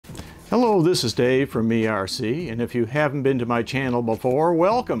Hello, this is Dave from ERC, and if you haven't been to my channel before,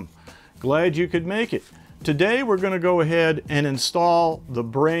 welcome. Glad you could make it. Today we're going to go ahead and install the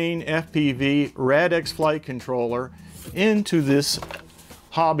BrainFPV Radix flight controller into this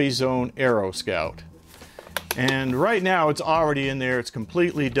Hobby Zone AeroScout. And right now it's already in there, it's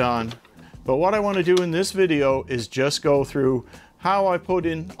completely done. But what I want to do in this video is just go through how I put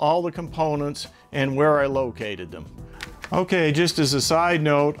in all the components and where I located them. Okay, just as a side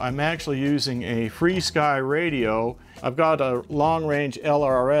note, I'm actually using a FreeSky radio. I've got a long-range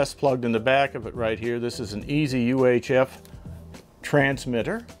LRS plugged in the back of it right here. This is an EZUHF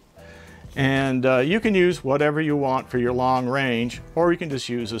transmitter. And you can use whatever you want for your long range, or you can just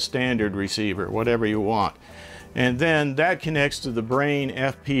use a standard receiver, whatever you want. And then that connects to the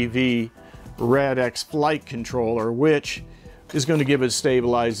BrainFPV Radix flight controller, which is going to give it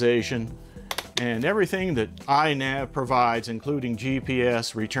stabilization and everything that iNav provides, including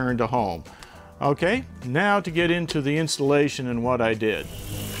GPS, return to home. Okay, now to get into the installation and what I did.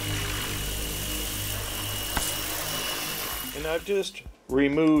 And I've just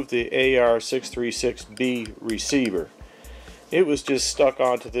removed the AR636B receiver. It was just stuck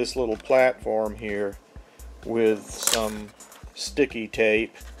onto this little platform here with some sticky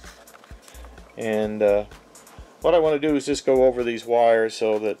tape. And what I want to do is just go over these wires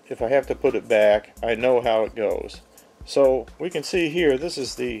so that if I have to put it back, I know how it goes. So we can see here, this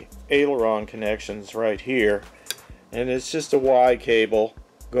is the aileron connections right here, and it's just a Y cable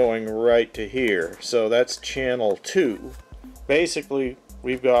going right to here. So that's channel 2. Basically,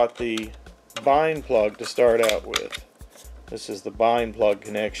 we've got the bind plug to start out with. This is the bind plug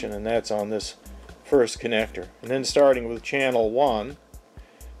connection, and that's on this first connector. And then starting with channel 1,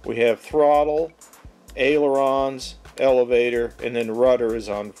 we have throttle, ailerons, elevator, and then rudder is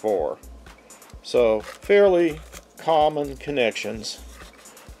on 4. So fairly common connections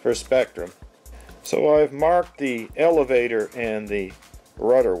for Spectrum. So I've marked the elevator and the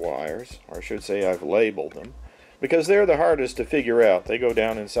rudder wires, or I should say I've labeled them, because they're the hardest to figure out. They go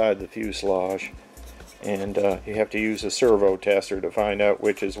down inside the fuselage, and you have to use a servo tester to find out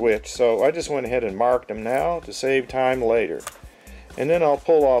which is which. So I just went ahead and marked them now to save time later. And then I'll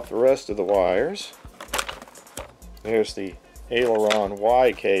pull off the rest of the wires. There's the aileron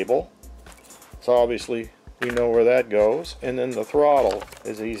Y cable. So obviously you know where that goes. And then the throttle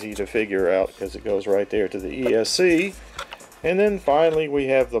is easy to figure out because it goes right there to the ESC. And then finally we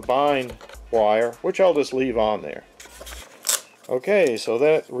have the bind wire, which I'll just leave on there. Okay, so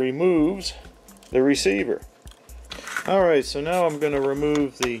that removes the receiver. Alright, so now I'm going to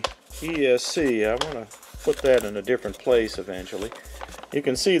remove the ESC. I want to put that in a different place eventually. You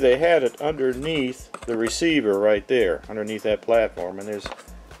can see they had it underneath the receiver right there, underneath that platform, and there's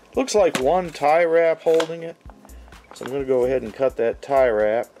looks like one tie wrap holding it. So I'm going to go ahead and cut that tie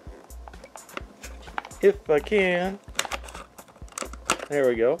wrap if I can. There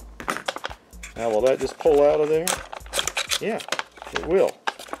we go. Now will that just pull out of there? Yeah, it will.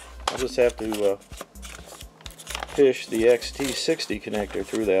 I'll just have to fish the XT60 connector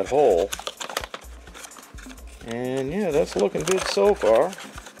through that hole. And yeah, that's looking good so far.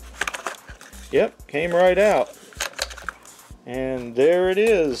 Yep, came right out. And there it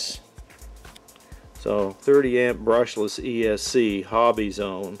is. So 30 amp brushless ESC Hobby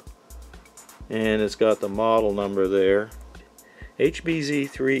Zone. And it's got the model number there.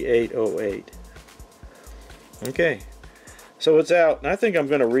 HBZ3808. Okay, so it's out. And I think I'm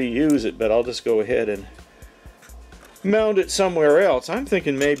going to reuse it, but I'll just go ahead and mount it somewhere else. I'm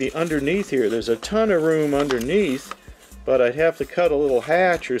thinking maybe underneath here. There's a ton of room underneath, but I'd have to cut a little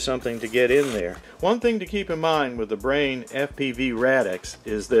hatch or something to get in there. One thing to keep in mind with the BrainFPV Radix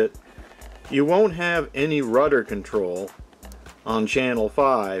is that you won't have any rudder control on channel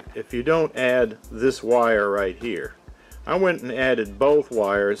 5 if you don't add this wire right here. I went and added both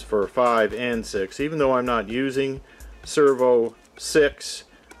wires for 5 and 6, even though I'm not using servo 6.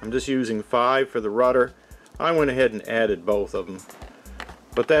 I'm just using 5 for the rudder. I went ahead and added both of them.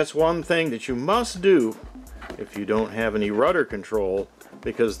 But that's one thing that you must do if you don't have any rudder control,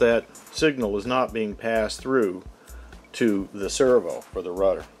 because that signal is not being passed through to the servo for the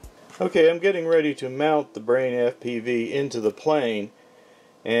rudder. Okay, I'm getting ready to mount the BrainFPV into the plane,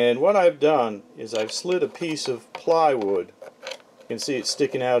 and what I've done is I've slid a piece of plywood. You can see it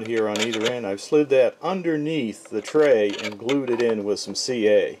sticking out here on either end. I've slid that underneath the tray and glued it in with some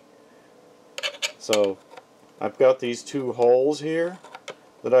CA. So I've got these 2 holes here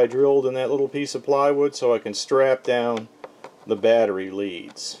that I drilled in that little piece of plywood so I can strap down the battery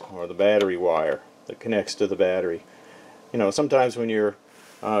leads, or the battery wire that connects to the battery. You know, sometimes when you're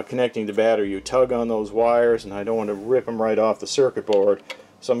connecting the battery, you tug on those wires, and I don't want to rip them right off the circuit board.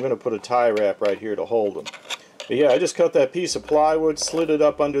 so I'm going to put a tie wrap right here to hold them. But yeah, I just cut that piece of plywood, slid it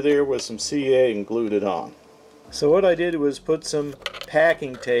up under there with some CA and glued it on. So what I did was put some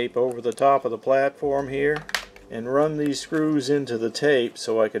packing tape over the top of the platform here and run these screws into the tape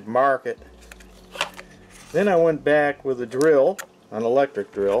so I could mark it. Then I went back with a drill, an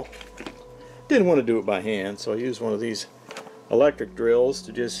electric drill. Didn't want to do it by hand, so I used one of these electric drills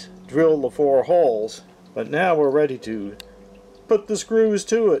to just drill the 4 holes. But now we're ready to put the screws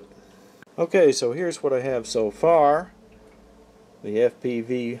to it. Okay, so here's what I have so far. The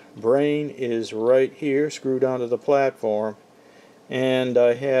FPV brain is right here, screwed onto the platform. And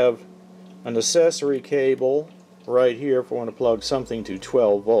I have an accessory cable right here if I want to plug something to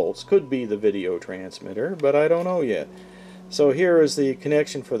 12 volts. Could be the video transmitter, but I don't know yet. So here is the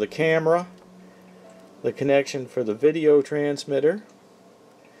connection for the camera, the connection for the video transmitter,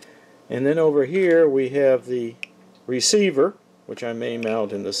 and then over here we have the receiver, which I may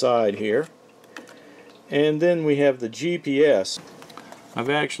mount in the side here, and then we have the GPS. I've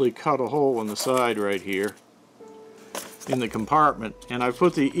actually cut a hole in the side right here in the compartment, and I've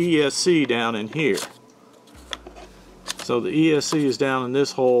put the ESC down in here. So the ESC is down in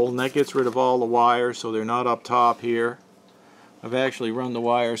this hole, and that gets rid of all the wires so they're not up top here. I've actually run the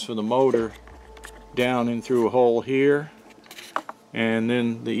wires for the motor down in through a hole here, and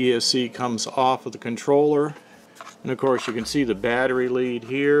then the ESC comes off of the controller, and of course you can see the battery lead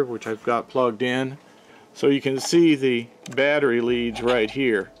here, which I've got plugged in. So you can see the battery leads right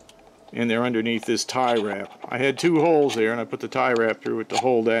here, and they're underneath this tie wrap. I had 2 holes there, and I put the tie wrap through it to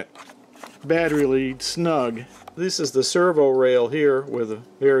hold that battery lead snug. This is the servo rail here with the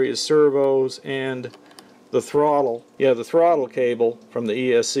various servos and the throttle. Yeah, the throttle cable from the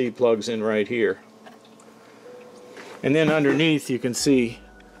ESC plugs in right here. And then underneath you can see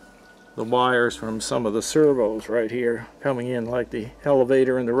the wires from some of the servos right here coming in, like the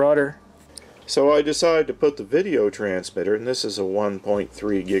elevator and the rudder. So I decided to put the video transmitter, and this is a 1.3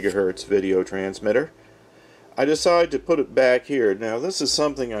 gigahertz video transmitter. I decided to put it back here. Now this is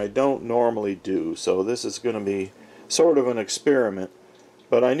something I don't normally do, so this is going to be sort of an experiment.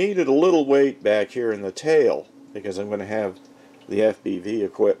 But I needed a little weight back here in the tail because I'm going to have the FPV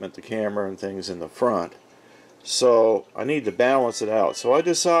equipment, the camera and things in the front. So I need to balance it out. So I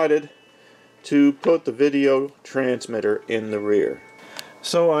decided to put the video transmitter in the rear.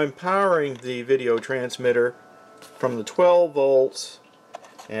 So I'm powering the video transmitter from the 12 volts,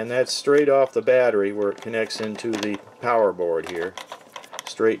 and that's straight off the battery where it connects into the power board here.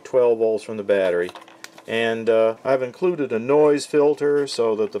 Straight 12 volts from the battery. And I've included a noise filter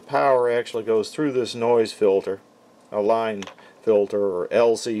so that the power actually goes through this noise filter, a line filter or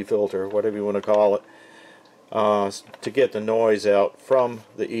LC filter, whatever you want to call it, to get the noise out from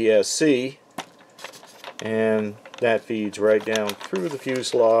the ESC. And that feeds right down through the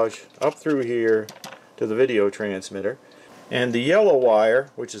fuselage, up through here to the video transmitter. And the yellow wire,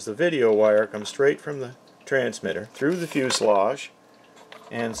 which is the video wire, comes straight from the transmitter through the fuselage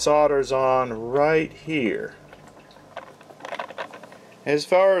and solders on right here. As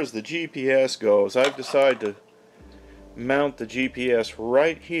far as the GPS goes, I've decided to mount the GPS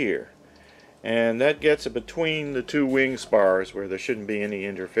right here, and that gets it between the 2 wing spars where there shouldn't be any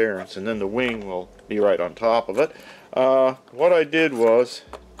interference, and then the wing will be right on top of it. What I did was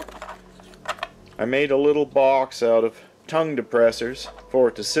I made a little box out of tongue depressors for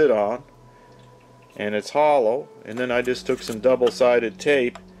it to sit on, and it's hollow, and then I just took some double-sided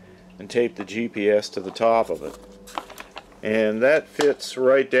tape and taped the GPS to the top of it, and that fits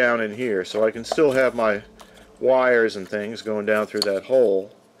right down in here, so I can still have my wires and things going down through that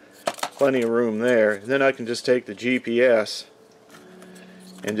hole. Plenty of room there. And then I can just take the GPS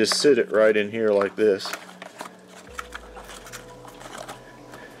and just sit it right in here like this,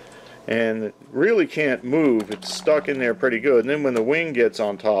 and it really can't move. It's stuck in there pretty good, and then when the wing gets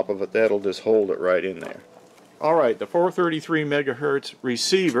on top of it, that'll just hold it right in there. Alright, the 433 megahertz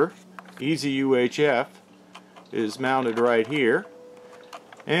receiver, EZUHF, is mounted right here,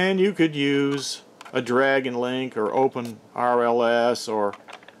 and you could use a Dragon Link or Open RLS, or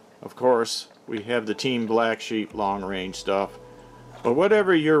of course we have the Team Black Sheep long range stuff. But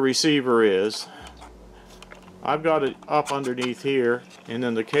whatever your receiver is, I've got it up underneath here, and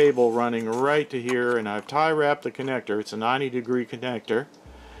then the cable running right to here, and I've tie wrapped the connector. It's a 90-degree connector,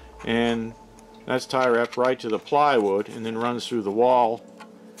 and that's tie wrapped right to the plywood and then runs through the wall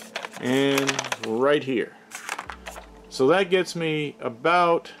and right here. So that gets me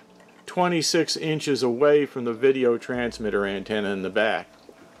about 26 inches away from the video transmitter antenna in the back,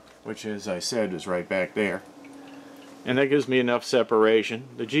 which, as I said, is right back there. And that gives me enough separation.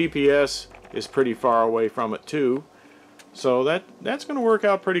 The GPS is pretty far away from it too, So that's going to work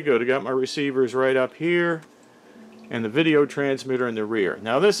out pretty good. I got my receivers right up here and the video transmitter in the rear.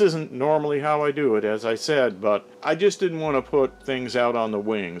 Now this isn't normally how I do it, as I said, but I just didn't want to put things out on the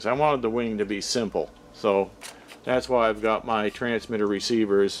wings. I wanted the wing to be simple. So that's why I've got my transmitter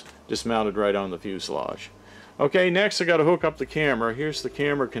receivers just mounted right on the fuselage. Okay, next I got to hook up the camera. Here's the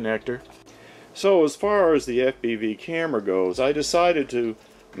camera connector. So as far as the FPV camera goes, I decided to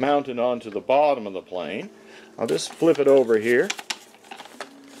mount it onto the bottom of the plane. I'll just flip it over here.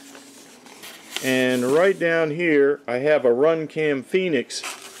 And right down here I have a RunCam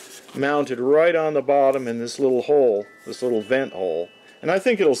Phoenix mounted right on the bottom in this little hole, this little vent hole. And I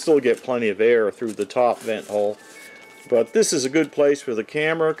think it'll still get plenty of air through the top vent hole. But this is a good place for the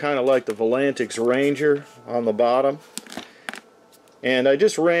camera, kind of like the Volantix Ranger on the bottom. And I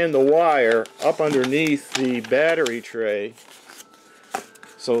just ran the wire up underneath the battery tray.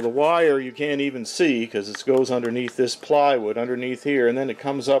 So the wire you can't even see because it goes underneath this plywood underneath here, and then it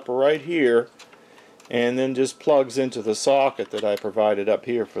comes up right here and then just plugs into the socket that I provided up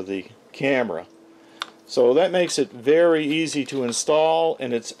here for the camera. So that makes it very easy to install,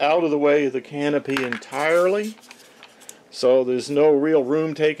 and it's out of the way of the canopy entirely. So there's no real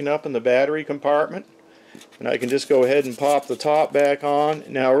room taken up in the battery compartment. And I can just go ahead and pop the top back on.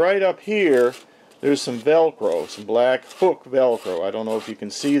 Now right up here there's some Velcro, some black hook Velcro. I don't know if you can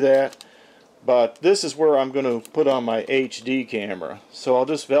see that, but this is where I'm going to put on my HD camera. So I'll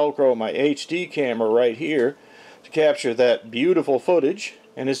just Velcro my HD camera right here to capture that beautiful footage,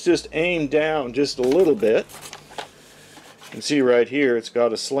 and it's just aimed down just a little bit. You can see right here it's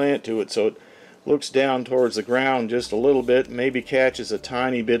got a slant to it, so it looks down towards the ground just a little bit, maybe catches a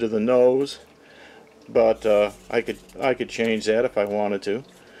tiny bit of the nose, but I could change that if I wanted to.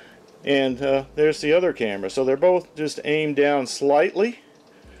 And there's the other camera. So they're both just aimed down slightly,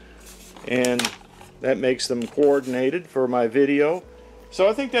 and that makes them coordinated for my video. So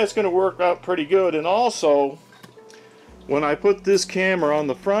I think that's going to work out pretty good. And also, when I put this camera on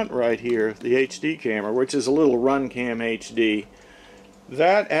the front right here, the HD camera, which is a little RunCam HD,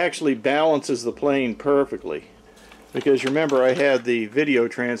 that actually balances the plane perfectly. Because remember, I had the video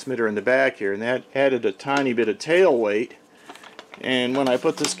transmitter in the back here, and that added a tiny bit of tail weight. And when I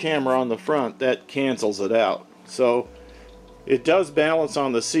put this camera on the front, that cancels it out. So it does balance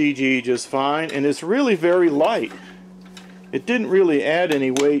on the CG just fine, and it's really very light. It didn't really add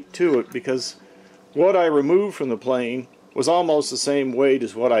any weight to it because what I removed from the plane was almost the same weight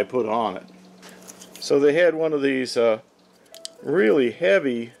as what I put on it. So they had one of these really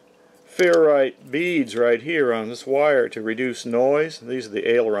heavy ferrite beads right here on this wire to reduce noise. These are the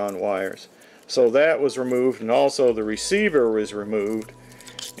aileron wires. So that was removed, and also the receiver was removed.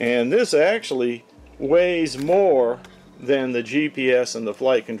 And this actually weighs more than the GPS and the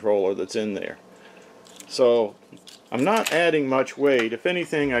flight controller that's in there. So I'm not adding much weight. If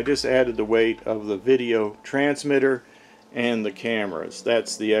anything, I just added the weight of the video transmitter and the cameras.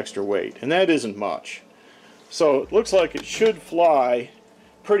 That's the extra weight, and that isn't much. So it looks like it should fly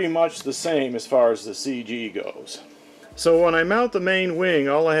pretty much the same as far as the CG goes. So when I mount the main wing,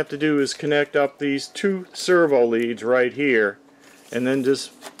 all I have to do is connect up these two servo leads right here, and then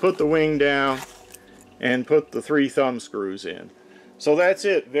just put the wing down and put the 3 thumb screws in. So that's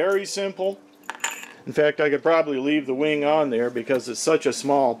it. Very simple. In fact, I could probably leave the wing on there because it's such a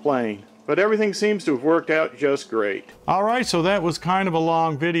small plane. But everything seems to have worked out just great. Alright, so that was kind of a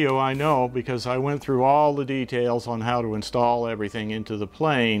long video, I know, because I went through all the details on how to install everything into the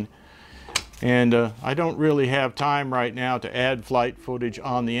plane. And I don't really have time right now to add flight footage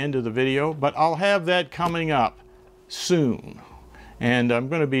on the end of the video, but I'll have that coming up soon. And I'm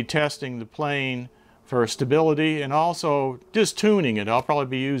going to be testing the plane for stability and also just tuning it. I'll probably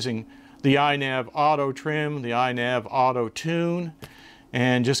be using the iNav Auto Trim, the iNav Auto Tune,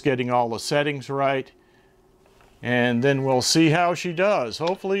 and just getting all the settings right. And then we'll see how she does.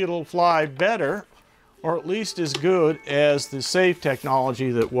 Hopefully it'll fly better, or at least as good as the safe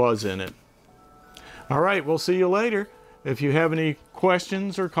technology that was in it. Alright, we'll see you later. If you have any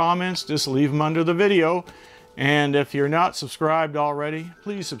questions or comments, just leave them under the video. And if you're not subscribed already,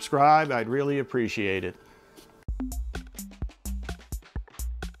 please subscribe. I'd really appreciate it.